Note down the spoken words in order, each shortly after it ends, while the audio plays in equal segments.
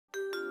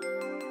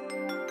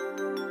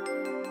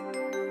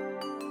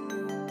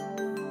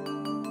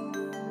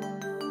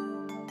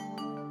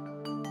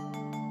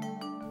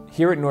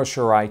Here at North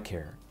Shore Eye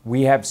Care,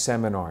 we have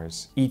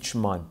seminars each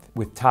month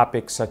with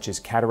topics such as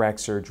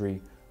cataract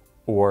surgery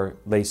or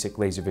LASIK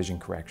laser vision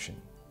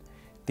correction.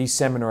 These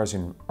seminars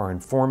are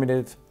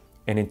informative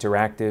and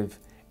interactive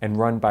and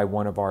run by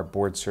one of our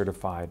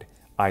board-certified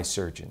eye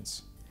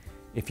surgeons.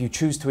 If you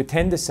choose to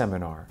attend a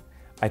seminar,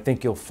 I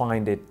think you'll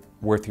find it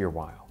worth your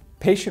while.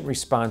 Patient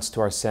response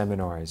to our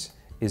seminars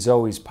is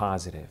always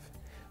positive.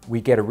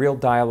 We get a real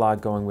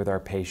dialogue going with our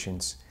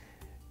patients.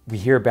 We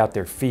hear about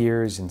their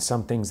fears and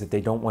some things that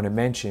they don't want to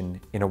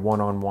mention in a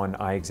one-on-one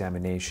eye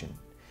examination.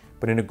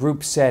 But in a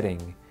group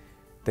setting,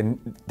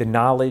 the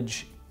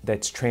knowledge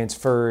that's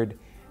transferred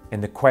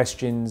and the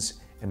questions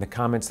and the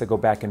comments that go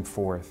back and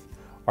forth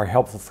are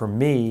helpful for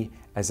me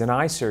as an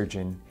eye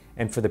surgeon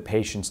and for the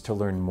patients to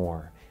learn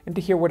more and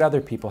to hear what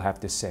other people have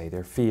to say,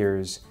 their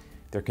fears,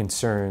 their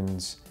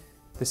concerns.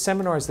 The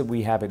seminars that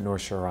we have at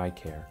North Shore Eye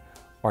Care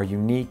are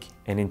unique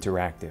and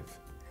interactive.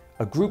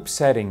 A group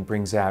setting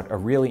brings out a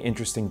really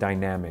interesting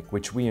dynamic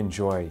which we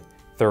enjoy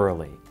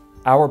thoroughly.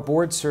 Our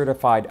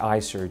board-certified eye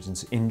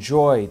surgeons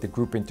enjoy the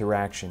group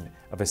interaction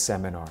of a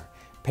seminar.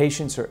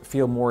 Patients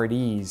feel more at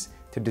ease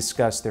to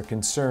discuss their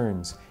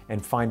concerns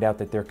and find out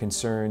that their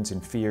concerns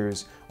and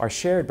fears are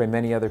shared by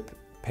many other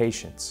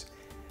patients.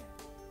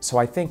 So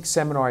I think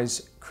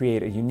seminars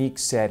create a unique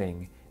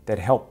setting that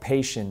help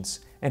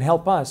patients and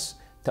help us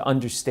to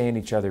understand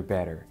each other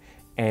better.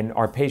 And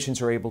our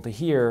patients are able to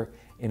hear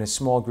in a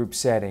small group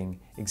setting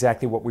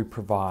exactly what we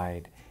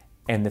provide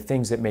and the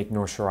things that make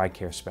North Shore Eye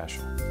Care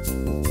special.